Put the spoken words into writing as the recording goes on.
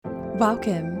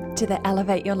Welcome to the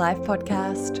Elevate Your Life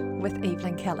podcast with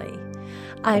Evelyn Kelly.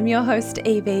 I'm your host,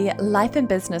 Evie, life and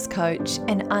business coach,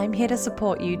 and I'm here to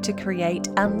support you to create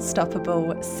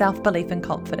unstoppable self-belief and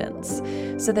confidence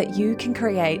so that you can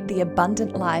create the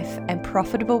abundant life and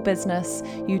profitable business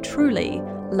you truly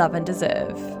love and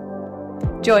deserve.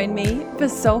 Join me for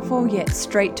soulful yet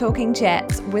straight-talking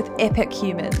chats with epic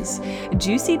humans,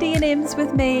 juicy D&Ms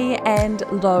with me, and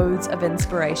loads of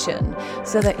inspiration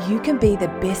so that you can be the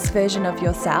best version of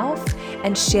yourself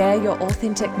and share your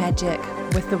authentic magic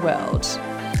with the world.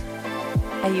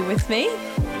 Are you with me?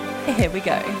 Here we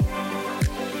go.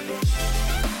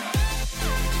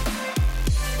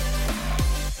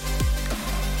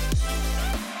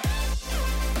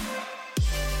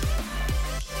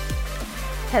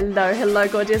 Hello,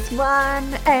 gorgeous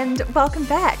one, and welcome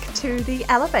back to the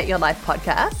Elevate Your Life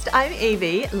podcast. I'm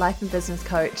Evie, life and business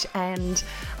coach, and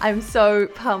I'm so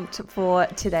pumped for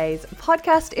today's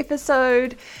podcast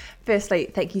episode.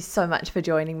 Firstly, thank you so much for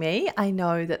joining me. I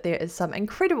know that there is some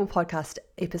incredible podcast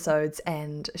episodes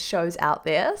and shows out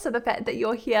there. So the fact that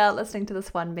you're here listening to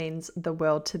this one means the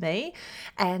world to me.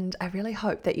 And I really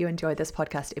hope that you enjoy this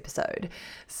podcast episode.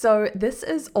 So this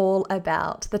is all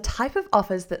about the type of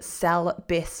offers that sell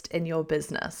best in your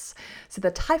business. So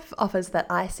the type of offers that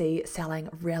I see selling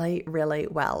really, really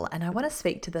well. And I want to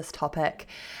speak to this topic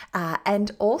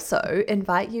and also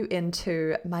invite you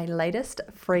into my latest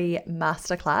free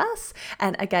masterclass.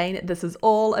 And again, this is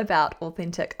all about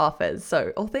authentic offers.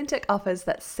 So authentic offers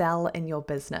that sell in your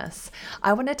business.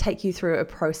 I want to take you through a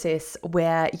process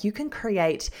where you can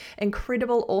create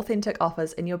incredible authentic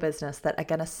offers in your business that are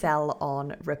going to sell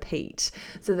on repeat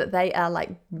so that they are like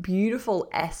beautiful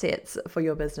assets for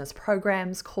your business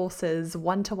programs, courses,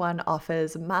 one-to-one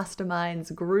offers,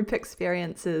 masterminds, group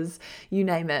experiences, you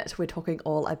name it. We're talking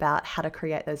all about how to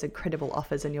create those incredible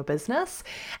offers in your business.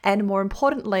 And more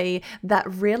importantly, that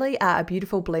really are a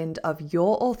beautiful blend of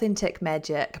your authentic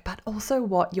magic, but also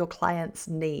what your clients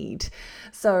need.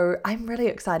 So I'm really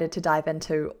excited to dive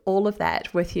into all of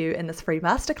that with you in this free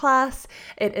masterclass.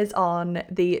 It is on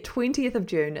the 20th of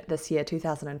June this year,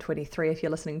 2023. If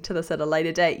you're listening to this at a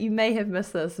later date, you may have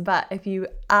missed this, but if you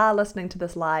are listening to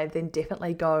this live, then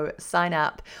definitely go sign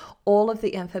up. All of the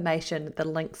information, the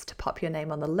links to pop your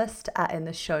name on the list are in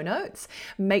the show notes.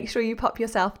 Make sure you pop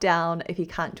yourself down. If you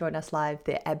can't join us live,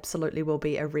 there absolutely will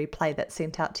be a replay that's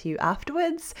sent out to you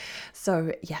afterwards.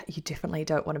 So yeah, you definitely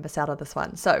don't want to miss out on this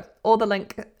one. So all the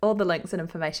links and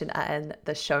information are in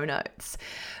the show notes.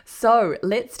 So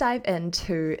let's dive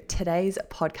into today's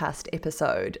podcast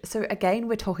episode. So again,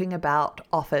 we're talking about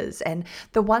offers and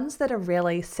the ones that are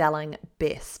really selling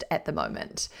best at the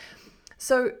moment.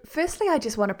 So firstly, I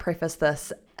just want to preface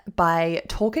this by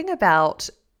talking about,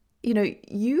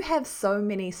 you have so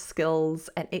many skills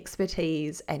and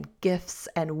expertise and gifts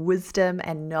and wisdom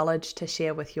and knowledge to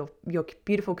share with your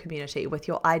beautiful community, with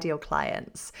your ideal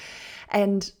clients.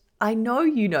 And I know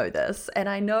you know this, and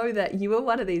I know that you are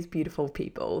one of these beautiful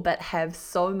people that have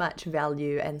so much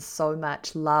value and so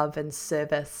much love and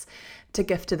service to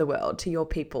gift to the world, to your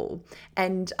people.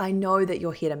 And I know that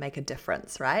you're here to make a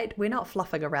difference, right? We're not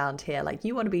fluffing around here. Like,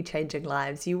 you want to be changing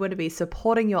lives. You want to be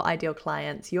supporting your ideal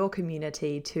clients, your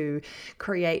community to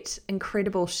create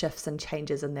incredible shifts and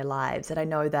changes in their lives. And I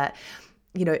know that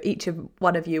each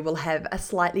one of you will have a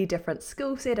slightly different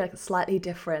skill set, a slightly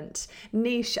different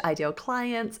niche, ideal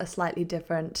clients, a slightly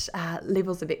different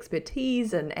levels of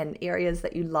expertise and areas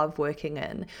that you love working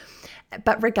in.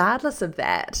 But regardless of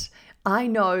that, I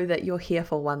know that you're here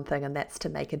for one thing, and that's to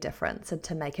make a difference and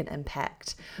to make an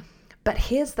impact. But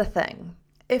here's the thing.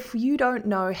 If you don't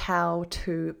know how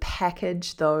to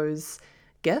package those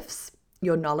gifts,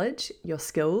 your knowledge, your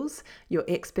skills, your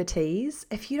expertise,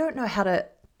 if you don't know how to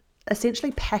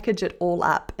essentially package it all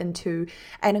up into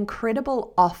an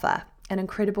incredible offer, an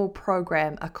incredible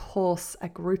program, a course, a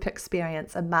group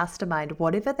experience, a mastermind,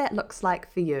 whatever that looks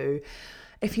like for you,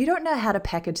 if you don't know how to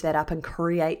package that up and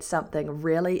create something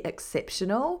really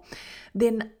exceptional,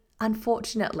 then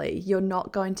unfortunately, you're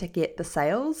not going to get the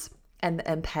sales and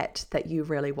the impact that you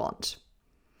really want.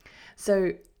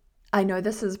 So I know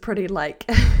this is pretty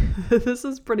this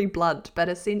is pretty blunt, but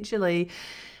essentially,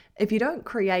 if you don't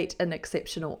create an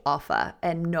exceptional offer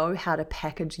and know how to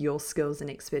package your skills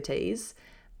and expertise,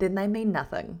 then they mean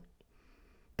nothing.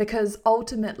 Because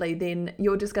ultimately, then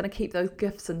you're just going to keep those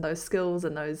gifts and those skills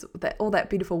and all that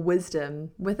beautiful wisdom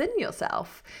within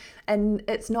yourself. And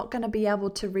it's not going to be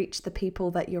able to reach the people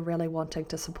that you're really wanting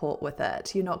to support with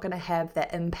it. You're not going to have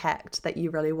that impact that you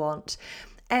really want.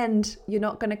 And you're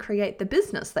not going to create the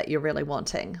business that you're really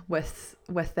wanting with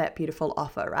that beautiful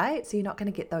offer, right? So you're not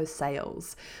going to get those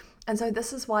sales. And so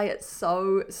this is why it's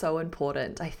so, so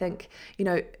important. I think,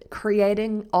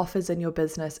 creating offers in your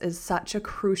business is such a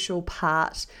crucial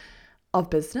part of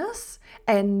business.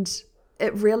 And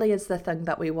it really is the thing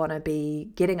that we want to be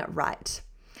getting it right.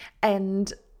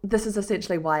 And this is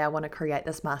essentially why I want to create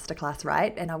this masterclass,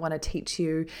 right? And I want to teach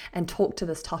you and talk to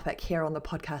this topic here on the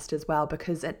podcast as well,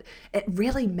 because it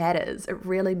really matters. It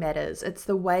really matters. It's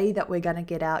the way that we're going to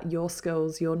get out your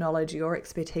skills, your knowledge, your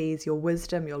expertise, your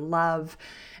wisdom, your love.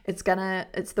 It's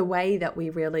the way that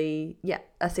we really,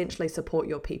 essentially support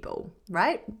your people,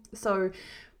 right? So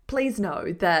please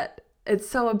know that it's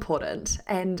so important,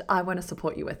 and I want to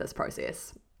support you with this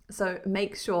process. So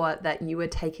make sure that you are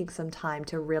taking some time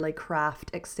to really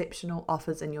craft exceptional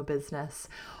offers in your business,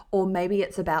 or maybe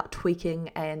it's about tweaking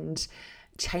and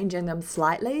changing them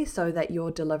slightly so that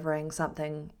you're delivering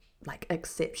something like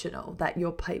exceptional that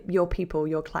your people,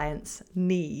 your clients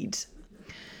need.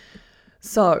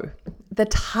 So the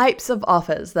types of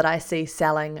offers that I see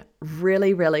selling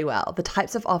really, really well, the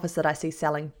types of offers that I see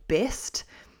selling best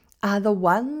are the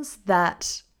ones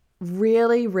that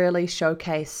really, really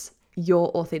showcase your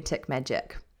authentic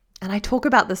magic. And I talk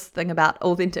about this thing about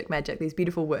authentic magic, these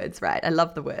beautiful words, right? I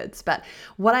love the words. But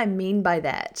what I mean by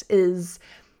that is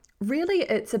really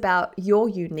it's about your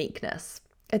uniqueness.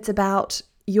 It's about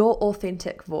your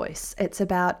authentic voice. It's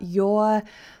about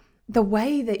the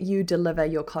way that you deliver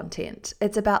your content.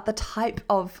 It's about the type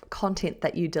of content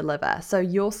that you deliver. So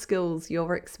your skills,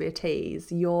 your expertise,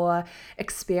 your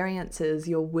experiences,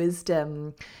 your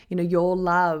wisdom, your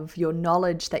love, your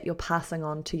knowledge that you're passing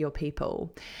on to your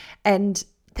people. And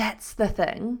that's the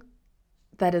thing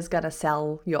that is going to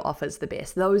sell your offers the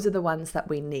best. Those are the ones that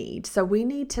we need. So we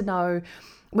need to know,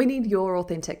 we need your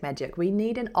authentic magic. We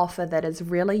need an offer that is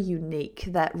really unique,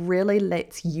 that really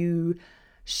lets you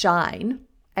shine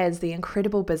as the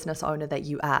incredible business owner that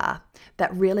you are,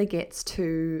 that really gets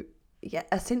to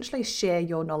essentially share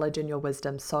your knowledge and your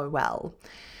wisdom so well.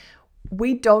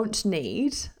 We don't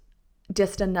need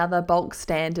just another bulk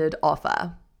standard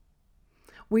offer.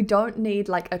 We don't need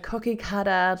like a cookie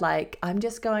cutter, like I'm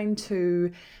just going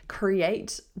to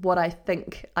create what I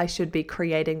think I should be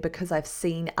creating because I've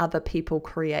seen other people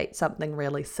create something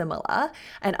really similar.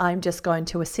 And I'm just going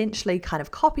to essentially kind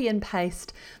of copy and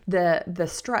paste the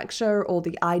structure or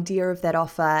the idea of that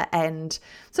offer and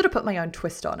sort of put my own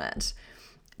twist on it.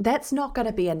 That's not going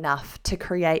to be enough to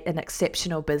create an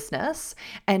exceptional business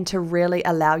and to really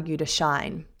allow you to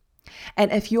shine.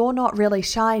 And if you're not really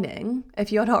shining,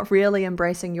 if you're not really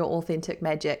embracing your authentic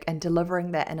magic and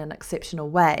delivering that in an exceptional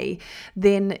way,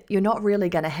 then you're not really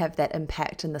going to have that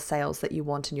impact in the sales that you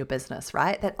want in your business,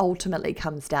 right? That ultimately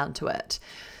comes down to it.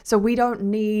 So we don't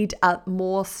need a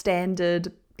more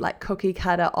standard like cookie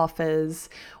cutter offers.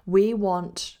 We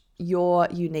want your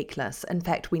uniqueness. In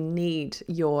fact, we need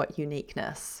your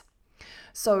uniqueness.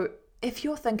 So if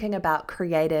you're thinking about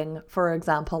creating, for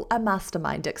example, a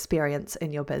mastermind experience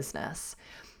in your business,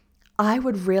 I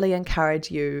would really encourage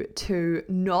you to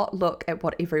not look at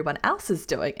what everyone else is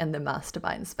doing in the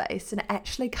mastermind space and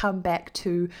actually come back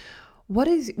to what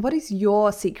is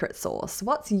your secret sauce?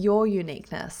 What's your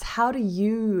uniqueness? How do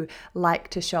you like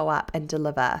to show up and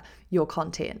deliver your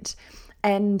content?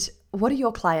 And what do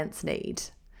your clients need?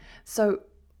 So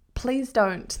please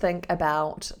don't think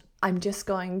about, I'm just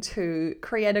going to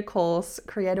create a course,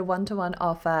 create a one-to-one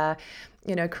offer,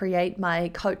 create my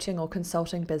coaching or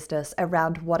consulting business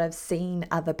around what I've seen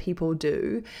other people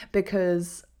do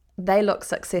because they look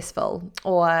successful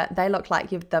or they look like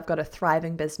they've got a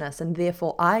thriving business and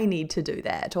therefore I need to do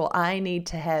that, or I need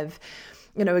to have,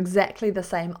 exactly the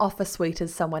same offer suite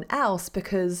as someone else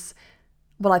because,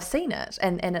 well, I've seen it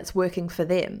and it's working for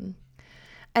them.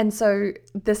 And so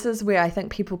this is where I think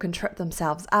people can trip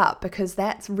themselves up because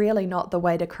that's really not the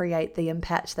way to create the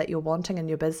impact that you're wanting in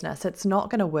your business. It's not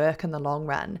going to work in the long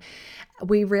run.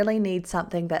 We really need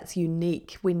something that's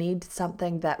unique. We need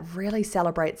something that really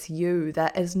celebrates you,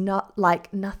 that is not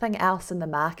like nothing else in the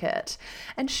market.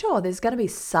 And sure, there's going to be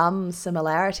some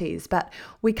similarities, but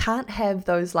we can't have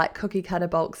those like cookie cutter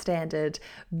bulk standard,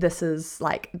 this is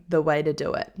like the way to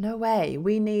do it. No way.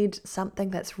 We need something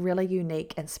that's really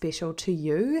unique and special to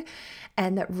you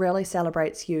and that really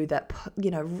celebrates you, that,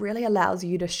 really allows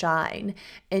you to shine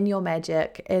in your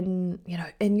magic, in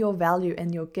your value,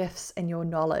 in your gifts, and your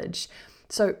knowledge.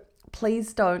 So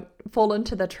please don't fall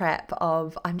into the trap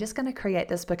of, I'm just going to create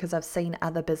this because I've seen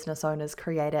other business owners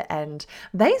create it and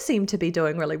they seem to be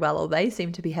doing really well, or they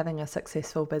seem to be having a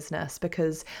successful business,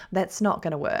 because that's not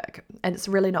going to work and it's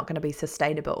really not going to be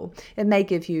sustainable. It may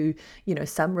give you,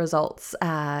 some results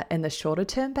in the shorter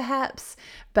term perhaps,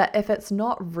 but if it's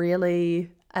not really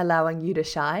allowing you to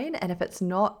shine and if it's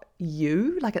not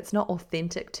you, like it's not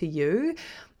authentic to you,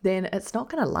 then it's not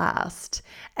going to last.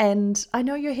 And I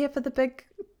know you're here for the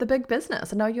big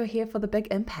business. I know you're here for the big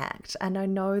impact. And I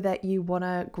know that you want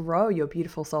to grow your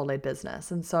beautiful soul-led business.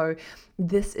 And so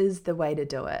this is the way to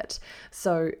do it.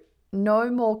 So no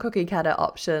more cookie cutter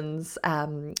options,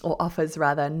 or offers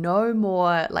rather, no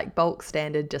more like bulk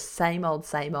standard, just same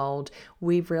old.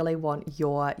 We really want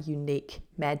your unique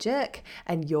magic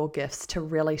and your gifts to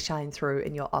really shine through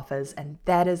in your offers. And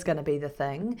that is going to be the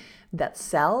thing that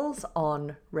sells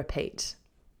on repeat.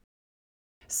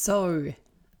 So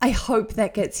I hope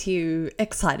that gets you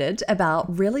excited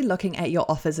about really looking at your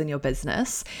offers in your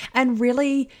business and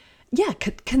really,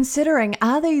 considering,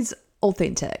 are these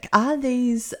authentic? Are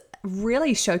these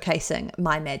really showcasing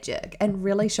my magic and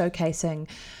really showcasing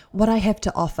what I have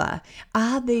to offer?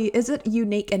 Is it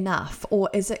unique enough,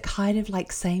 or is it kind of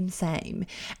like same?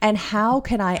 And how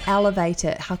can I elevate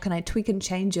it? How can I tweak and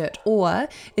change it? Or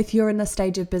if you're in the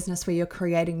stage of business where you're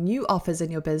creating new offers in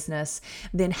your business,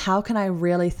 then how can I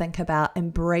really think about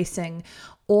embracing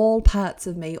all parts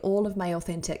of me, all of my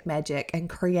authentic magic, and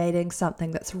creating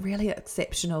something that's really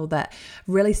exceptional, that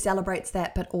really celebrates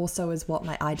that, but also is what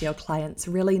my ideal clients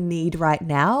really need right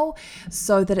now,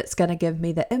 so that it's going to give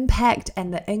me the impact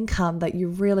and the income that you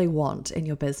really want in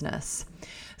your business.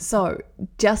 So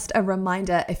just a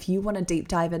reminder, if you want to deep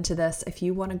dive into this, if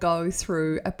you want to go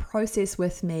through a process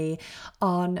with me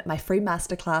on my free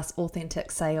masterclass,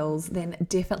 Authentic Sales, then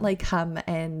definitely come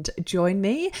and join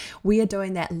me. We are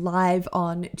doing that live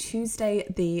on Tuesday,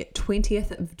 the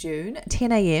 20th of June,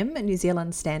 10 a.m. New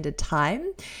Zealand Standard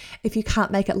Time. If you can't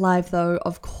make it live though,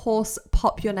 of course,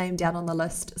 pop your name down on the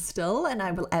list still, and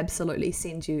I will absolutely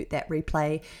send you that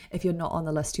replay. If you're not on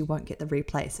the list, you won't get the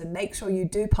replay. So make sure you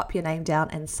do pop your name down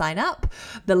and sign up.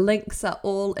 The links are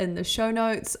all in the show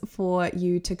notes for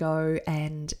you to go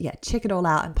and check it all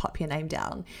out and pop your name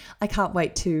down. I can't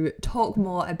wait to talk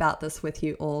more about this with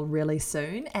you all really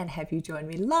soon and have you join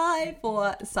me live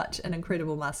for such an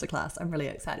incredible masterclass. I'm really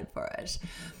excited for it.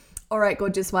 All right,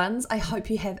 gorgeous ones. I hope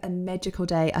you have a magical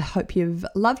day. I hope you've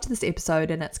loved this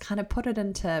episode and it's kind of put it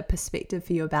into perspective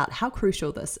for you about how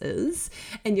crucial this is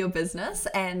in your business.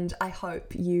 And I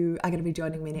hope you are going to be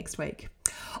joining me next week.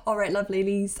 All right,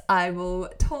 lovelies. I will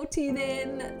talk to you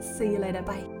then. See you later.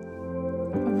 Bye.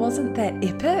 Wasn't that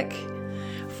epic?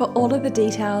 For all of the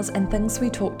details and things we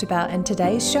talked about in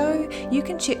today's show, you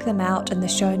can check them out in the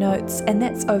show notes, and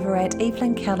that's over at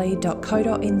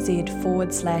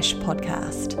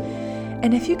evelynkelly.co.nz/podcast.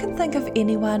 And if you can think of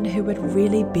anyone who would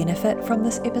really benefit from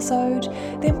this episode,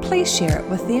 then please share it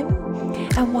with them.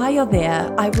 And while you're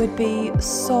there, I would be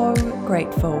so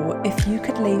grateful if you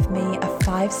could leave me a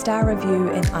 5-star review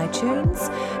in iTunes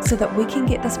so that we can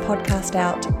get this podcast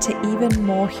out to even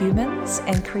more humans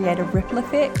and create a ripple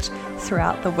effect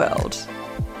throughout the world.